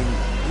 good-looking,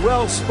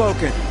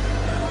 well-spoken,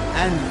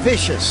 and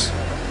vicious,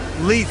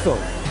 lethal.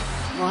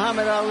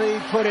 Muhammad Ali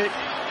put it,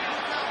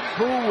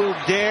 who will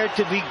dare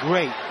to be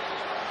great?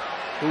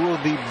 Who will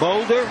be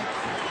bolder?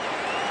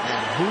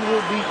 And who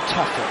will be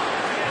tougher?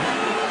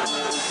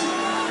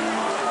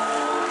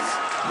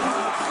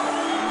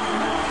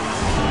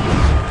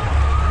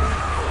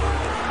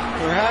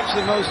 Perhaps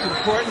the most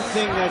important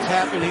thing that's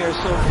happened here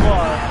so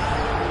far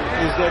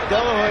is that De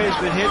La Hoya has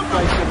been hit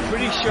by some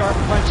pretty sharp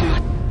punches.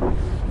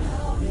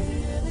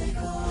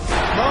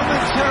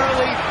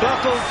 Momentarily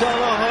buckled De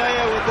La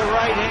Hoya with the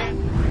right hand.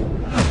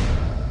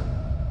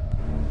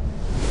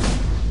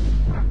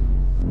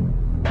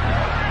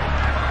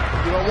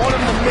 You don't want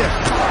him to miss.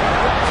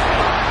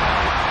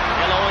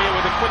 De La Hoya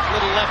with a quick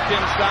little left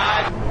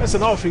inside. That's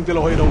another thing De La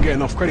Hoya don't get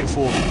enough credit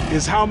for,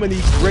 is how many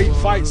great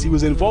fights he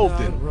was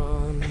involved in.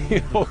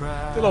 You know,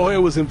 De La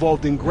Hoya was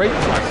involved in great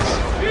fights.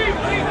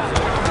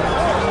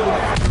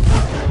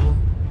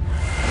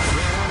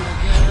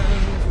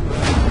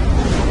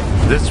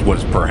 This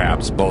was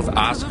perhaps both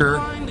Oscar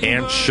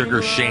and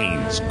Sugar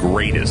Shane's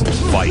greatest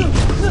fight.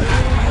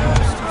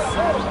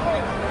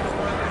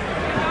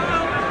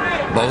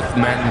 Both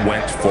men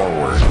went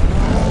forward,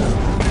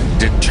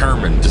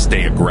 determined to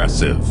stay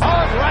aggressive.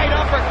 Hard right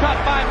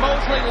uppercut by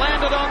Mosley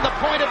landed on the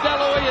point of De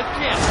La Hoya's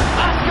chin.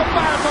 Oscar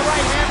fired the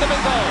right hand of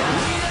his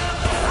own.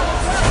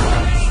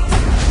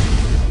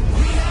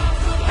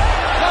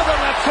 Another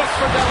left hook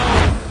for De La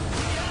Hoya.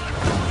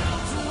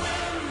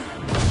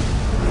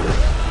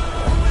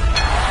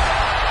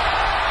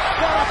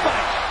 What a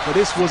fight! But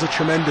this was a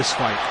tremendous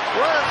fight.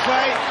 What a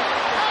fight!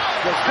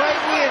 The fight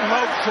we had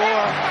hoped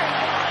for.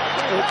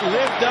 It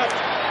lived up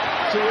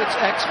to its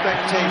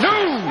expectations.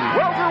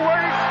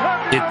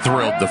 It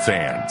thrilled the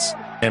fans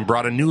and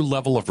brought a new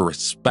level of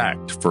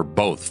respect for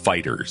both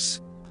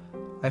fighters.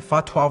 I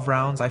fought 12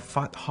 rounds, I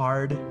fought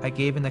hard, I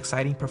gave an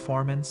exciting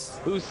performance.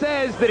 Who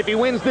says that if he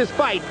wins this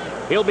fight,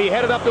 he'll be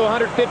headed up to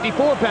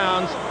 154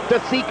 pounds to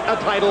seek a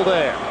title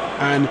there.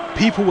 And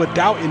people were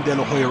doubting De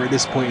La Hoya at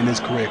this point in his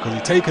career because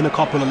he'd taken a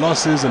couple of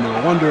losses and they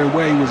were wondering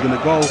where he was going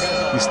to go.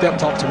 He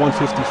stepped up to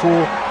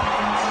 154.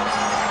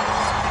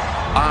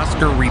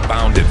 Oscar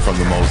rebounded from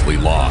the Mosley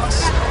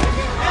loss.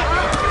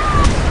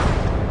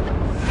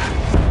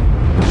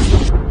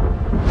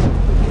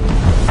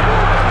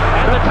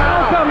 And the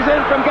towel comes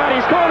in from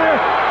Gotti's corner,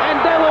 and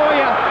De La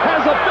Hoya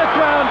has a 5th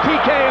round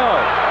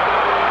TKO.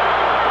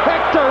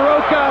 Hector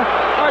Roca,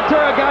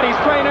 Arturo Gotti's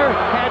trainer,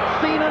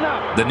 had seen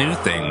enough. The new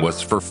thing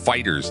was for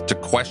fighters to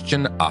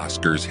question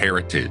Oscar's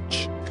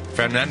heritage.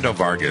 Fernando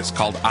Vargas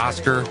called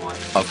Oscar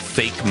a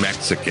fake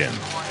Mexican,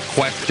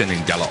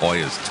 questioning De La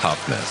Hoya's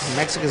toughness.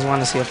 Mexicans want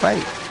to see a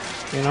fight,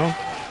 you know?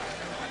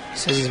 He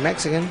says he's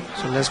Mexican,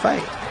 so let's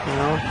fight, you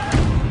know?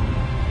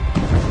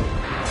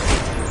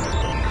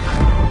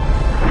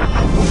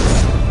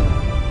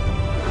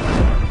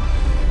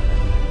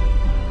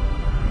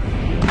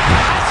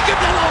 Oscar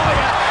De La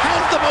Hoya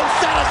has the most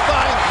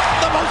satisfying,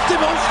 the most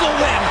emotional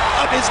win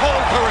of his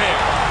whole career.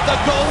 The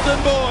Golden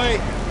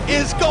Boy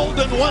is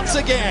golden once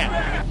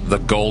again. The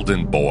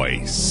Golden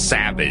Boy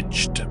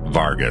savaged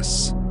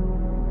Vargas.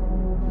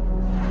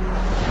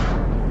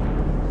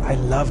 I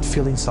loved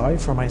feeling sorry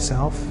for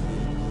myself,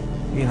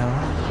 you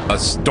know. A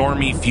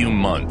stormy few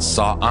months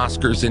saw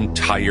Oscar's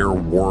entire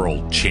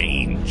world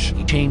change.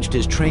 He changed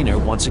his trainer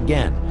once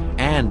again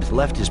and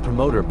left his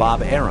promoter,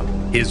 Bob Arum.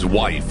 His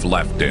wife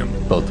left him.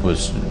 Both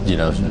was, you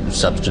know,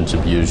 substance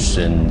abuse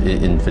and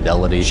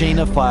infidelity.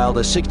 Shayna filed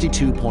a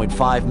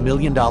 $62.5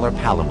 million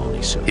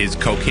palimony suit. His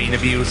cocaine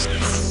abuse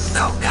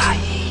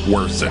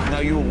worsened.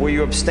 Now, were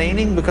you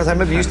abstaining? Because I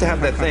remember you used to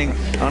have that thing.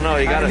 Oh no,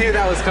 you got I knew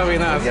that was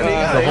coming up.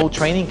 The whole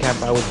training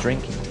camp, I was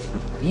drinking.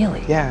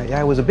 Really? Yeah,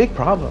 it was a big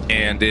problem.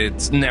 And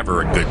it's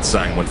never a good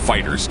sign when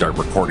fighters start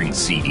recording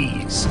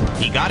CDs.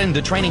 He got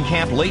into training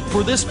camp late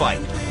for this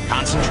fight,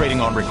 concentrating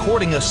on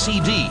recording a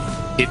CD.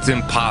 It's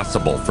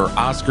impossible for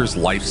Oscar's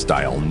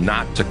lifestyle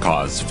not to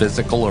cause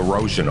physical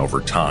erosion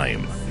over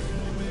time.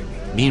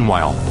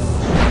 Meanwhile,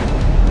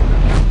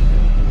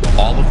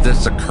 all of of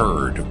this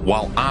occurred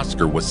while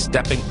Oscar was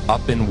stepping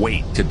up in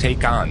weight to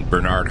take on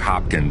Bernard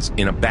Hopkins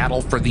in a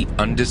battle for the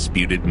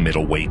undisputed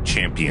middleweight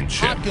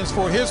championship. Hopkins,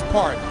 for his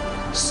part,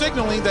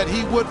 signaling that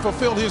he would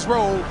fulfill his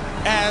role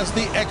as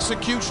the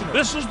executioner.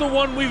 This is the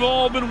one we've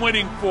all been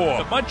waiting for.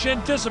 The much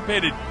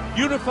anticipated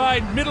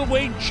unified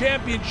middleweight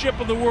championship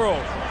of the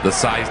world. The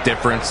size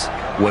difference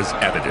was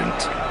evident.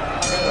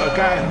 A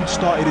guy who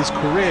started his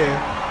career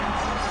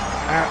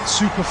at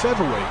super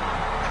featherweight.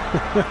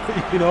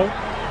 You know,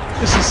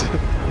 this is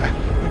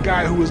a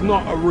guy who was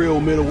not a real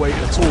middleweight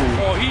at all.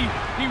 Oh, he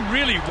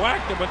really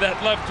whacked him with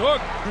that left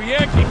hook.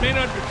 React, he may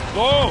not.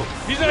 Oh,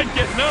 he's not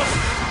getting up.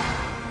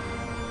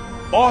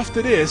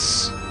 After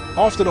this,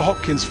 after the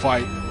Hopkins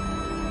fight,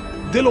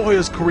 De La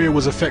Hoya's career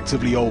was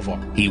effectively over.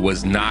 He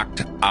was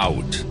knocked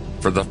out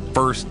for the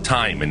first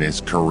time in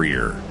his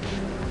career.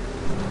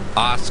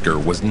 Oscar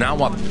was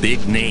now a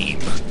big name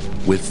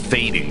with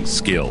fading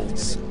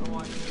skills.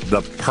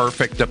 The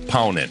perfect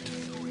opponent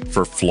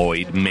for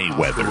Floyd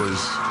Mayweather. Oscar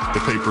was the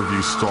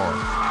pay-per-view star.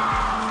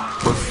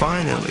 But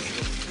finally,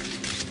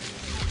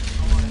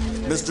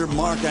 Mr.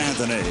 Mark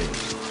Anthony.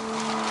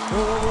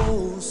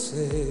 Oh,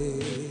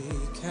 say,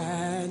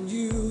 can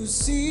you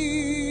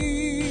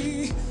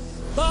see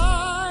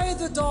by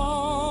the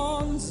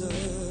dawn's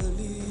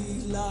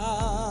early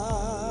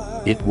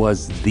light? It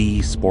was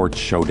the sports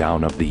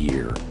showdown of the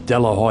year. De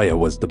La Hoya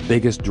was the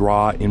biggest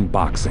draw in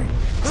boxing.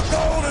 The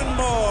Golden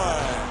Boy,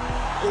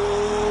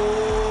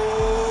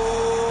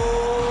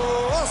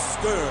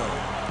 Oscar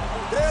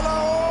De La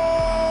Hoya.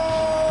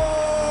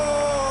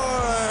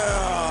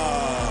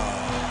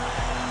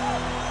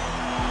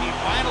 He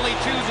finally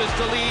chooses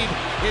to leave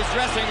his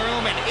dressing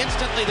room, and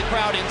instantly the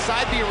crowd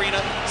inside the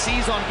arena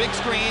sees on big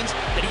screens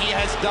that he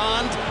has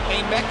donned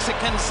a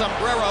Mexican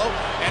sombrero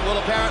and will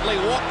apparently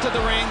walk to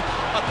the ring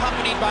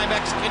accompanied by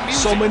Mexican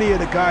music. So many of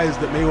the guys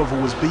that Mayweather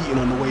was beating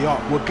on the way up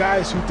were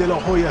guys who De La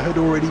Hoya had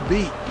already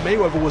beat.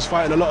 Mayweather was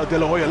fighting a lot of De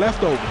La Hoya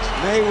leftovers.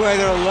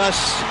 Mayweather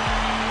lusts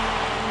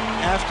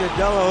after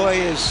De La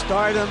Hoya's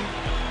stardom.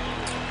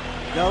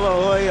 De La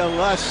Hoya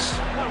lusts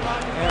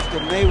after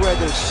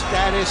Mayweather's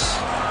status.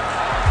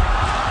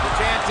 The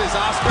chant is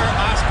Oscar,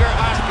 Oscar,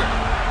 Oscar.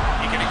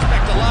 You can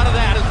expect a lot of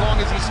that as long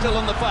as he's still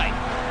in the fight.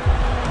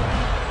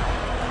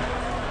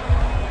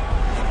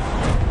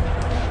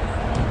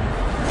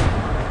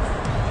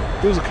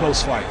 It was a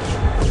close fight,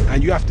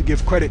 and you have to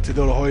give credit to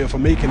De La Hoya for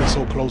making it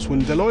so close when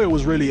De La Hoya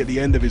was really at the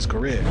end of his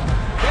career. There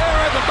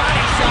are the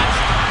body shots,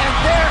 and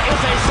there is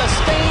a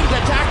sustained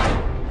attack.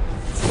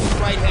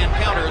 Right-hand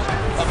counters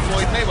of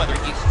Floyd Mayweather.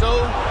 He's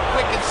so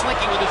quick and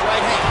slinky with his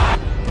right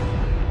hand.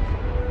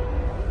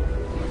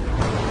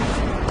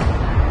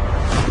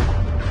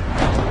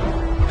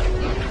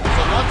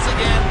 So once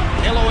again,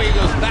 De La Hoya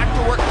goes back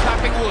to work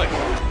chopping wood.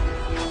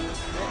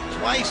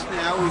 Twice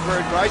now we've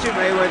heard Roger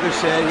Mayweather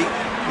say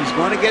he's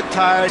going to get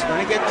tired, he's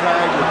going to get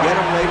tired, we'll get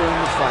him later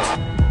in the fight.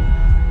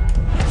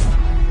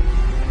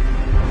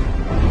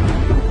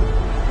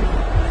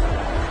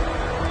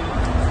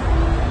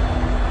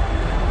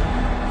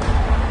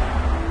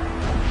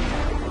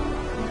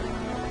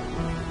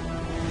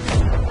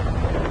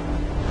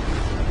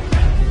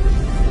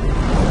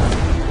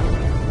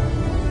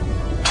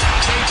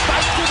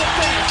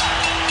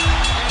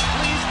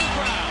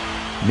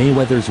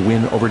 Mayweather's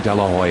win over De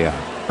La Hoya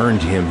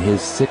earned him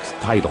his 6th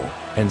title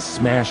and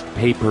smashed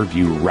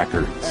pay-per-view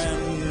records.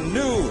 And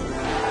new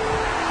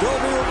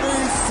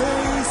WBC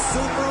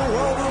Super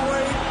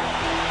Welterweight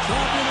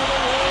Champion of the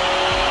World.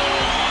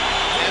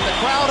 And the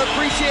crowd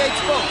appreciates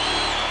both.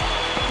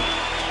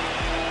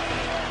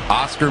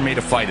 Oscar made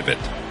a fight of it,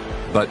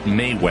 but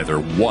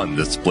Mayweather won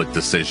the split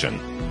decision.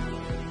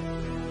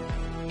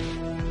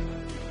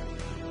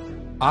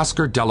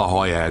 Oscar De La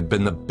Hoya had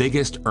been the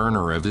biggest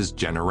earner of his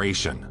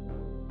generation.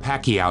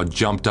 Pacquiao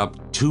jumped up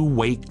 2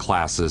 weight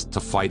classes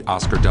to fight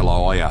Oscar De La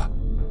Hoya,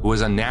 who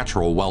was a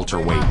natural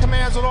welterweight.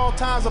 Commands at all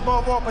times,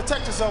 above all,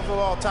 protect yourself at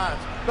all times.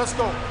 Let's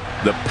go.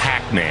 The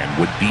Pac-Man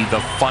would be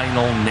the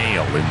final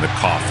nail in the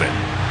coffin.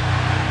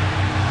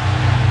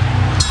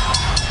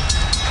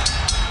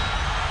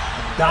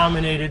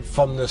 Dominated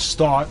from the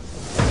start.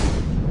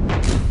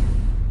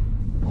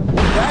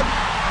 That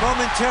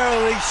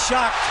momentarily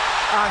shocked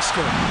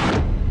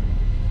Oscar.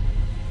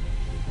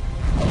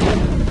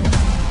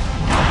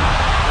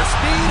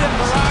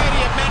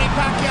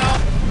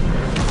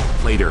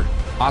 Later,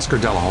 Oscar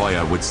De La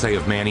Hoya would say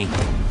of Manny,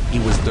 he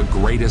was the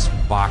greatest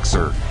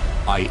boxer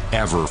I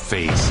ever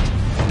faced.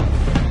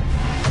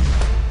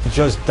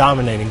 Just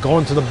dominating,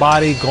 going to the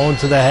body, going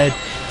to the head,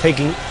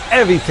 taking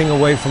everything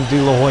away from De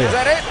La Hoya. Is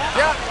that it?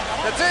 Yeah,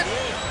 that's it.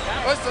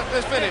 Let's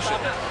finish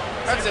it.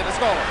 That's it, let's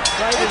go.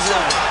 Right is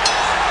right.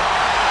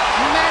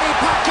 Manny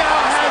Pacquiao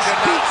has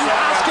beaten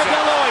Oscar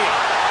De La Hoya.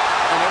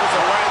 And it was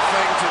the right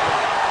thing to do.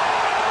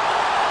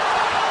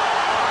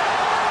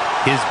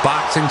 His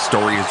boxing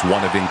story is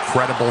one of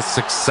incredible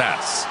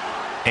success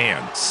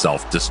and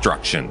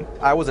self-destruction.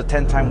 I was a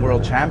 10-time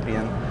world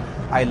champion.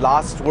 I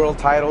lost world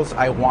titles.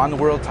 I won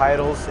world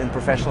titles in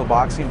professional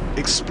boxing.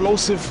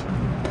 Explosive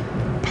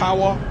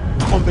power,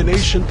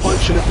 combination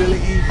punching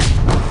ability.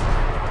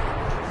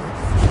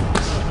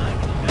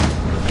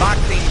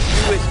 Boxing's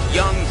newest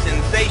young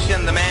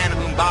sensation, the man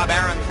whom Bob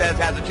Arum says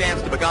has a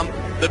chance to become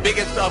the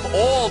biggest of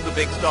all the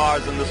big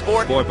stars in the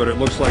sport. Boy, but it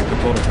looks like the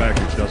total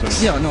package, doesn't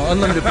it? Yeah, no,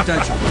 unlimited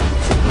potential.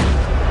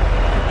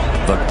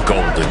 The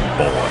Golden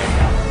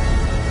Boy.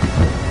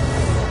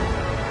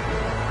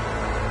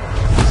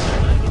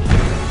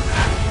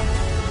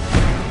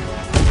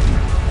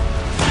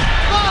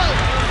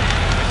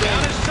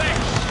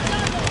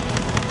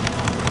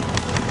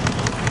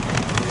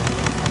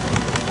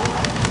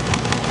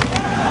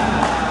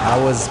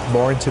 I was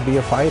born to be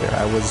a fighter.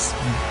 I was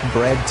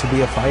bred to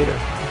be a fighter.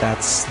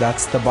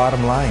 That's the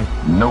bottom line.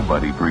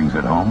 Nobody brings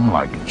it home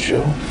like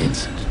Joe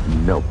Vincent.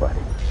 Nobody.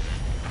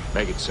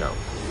 Make it so.